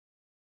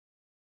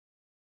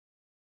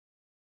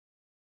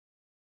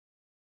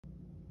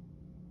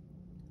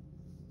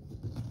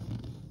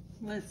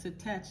let's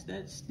attach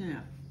that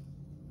snap.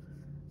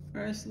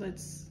 First,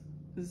 let's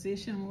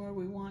position where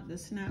we want the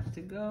snap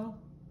to go.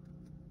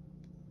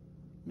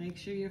 Make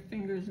sure your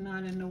finger's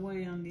not in the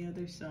way on the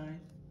other side.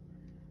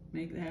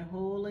 Make that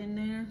hole in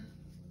there.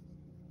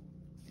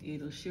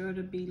 It'll sure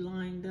to be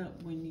lined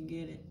up when you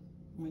get it,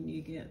 when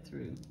you get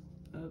through,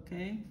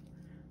 okay?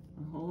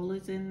 The hole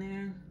is in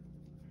there.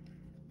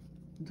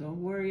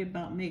 Don't worry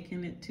about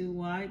making it too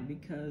wide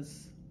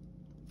because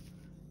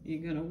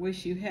you're gonna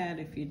wish you had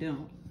if you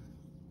don't.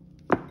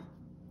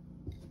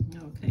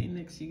 Okay,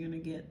 next you're gonna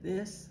get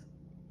this.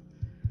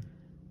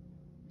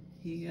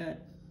 You got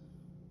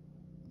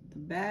the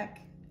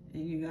back,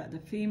 and you got the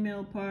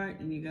female part,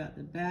 and you got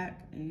the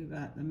back, and you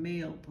got the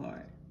male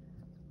part.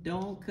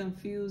 Don't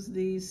confuse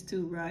these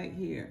two right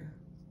here.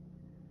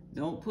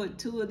 Don't put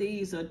two of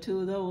these or two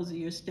of those, or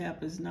your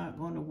step is not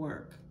going to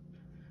work.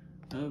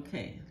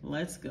 Okay,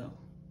 let's go.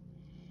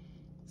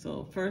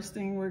 So first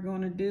thing we're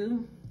going to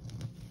do,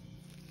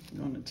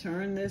 we're going to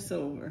turn this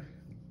over,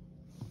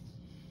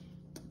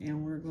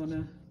 and we're going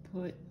to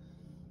put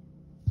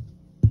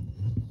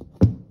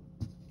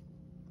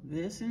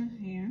this in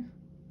here.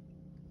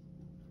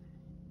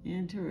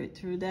 Enter it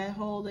through that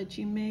hole that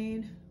you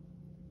made.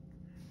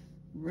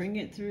 Bring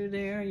it through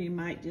there. You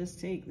might just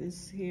take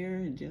this here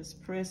and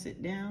just press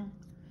it down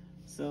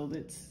so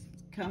that's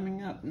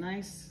coming up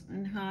nice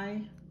and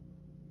high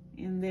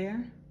in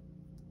there.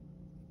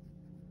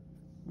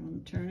 I'm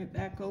going to turn it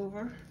back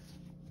over.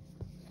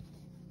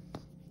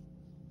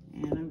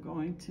 And I'm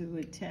going to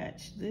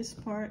attach this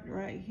part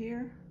right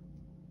here.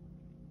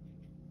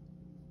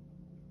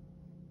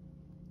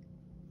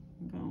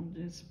 I'm going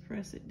to just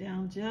press it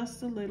down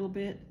just a little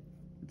bit.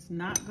 It's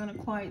not going to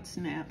quite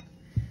snap.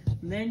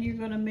 Then you're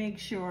going to make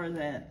sure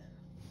that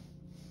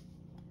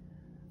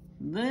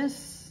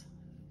this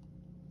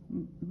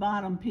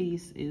bottom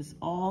piece is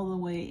all the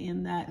way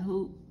in that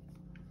hoop.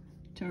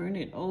 Turn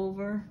it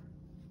over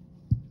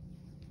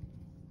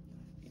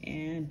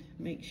and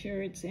make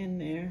sure it's in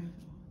there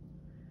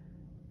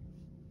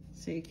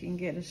so you can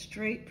get a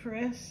straight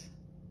press.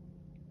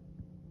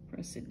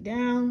 Press it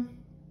down,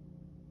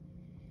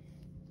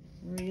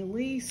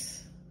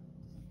 release,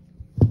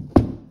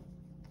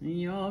 and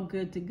you're all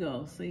good to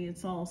go. See,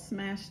 it's all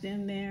smashed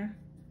in there.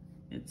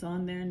 It's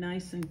on there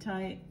nice and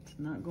tight. It's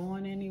not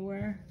going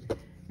anywhere.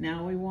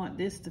 Now we want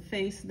this to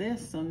face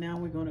this, so now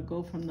we're going to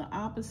go from the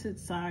opposite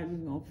side. We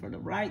go for the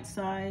right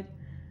side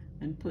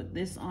and put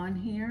this on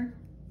here.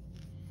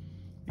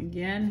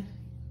 Again,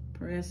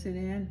 press it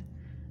in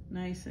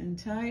nice and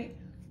tight.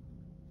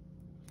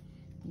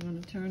 I'm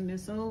going to turn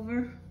this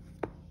over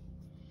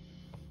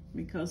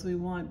because we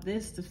want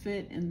this to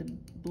fit in the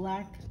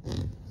black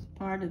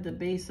part of the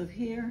base of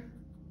here.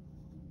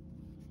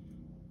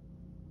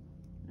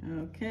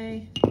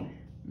 Okay,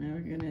 now we're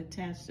going to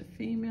attach the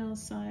female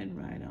side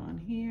right on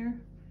here.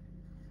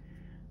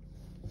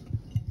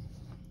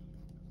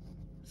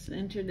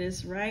 Center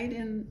this right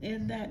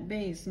in that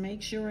base.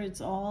 Make sure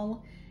it's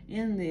all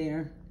in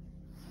there.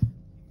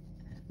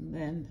 And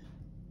then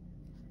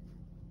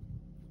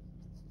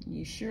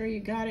you sure you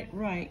got it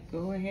right,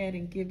 go ahead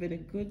and give it a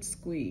good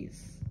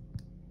squeeze.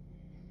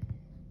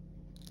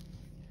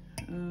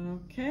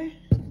 Okay,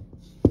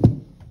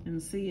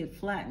 and see it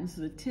flattens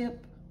the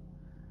tip.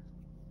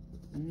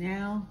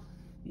 Now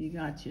you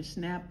got your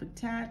snap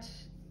attached.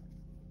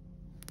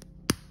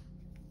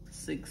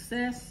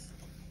 Success.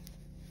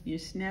 Your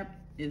snap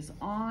is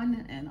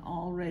on and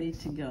all ready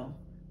to go.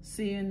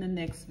 See you in the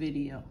next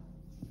video.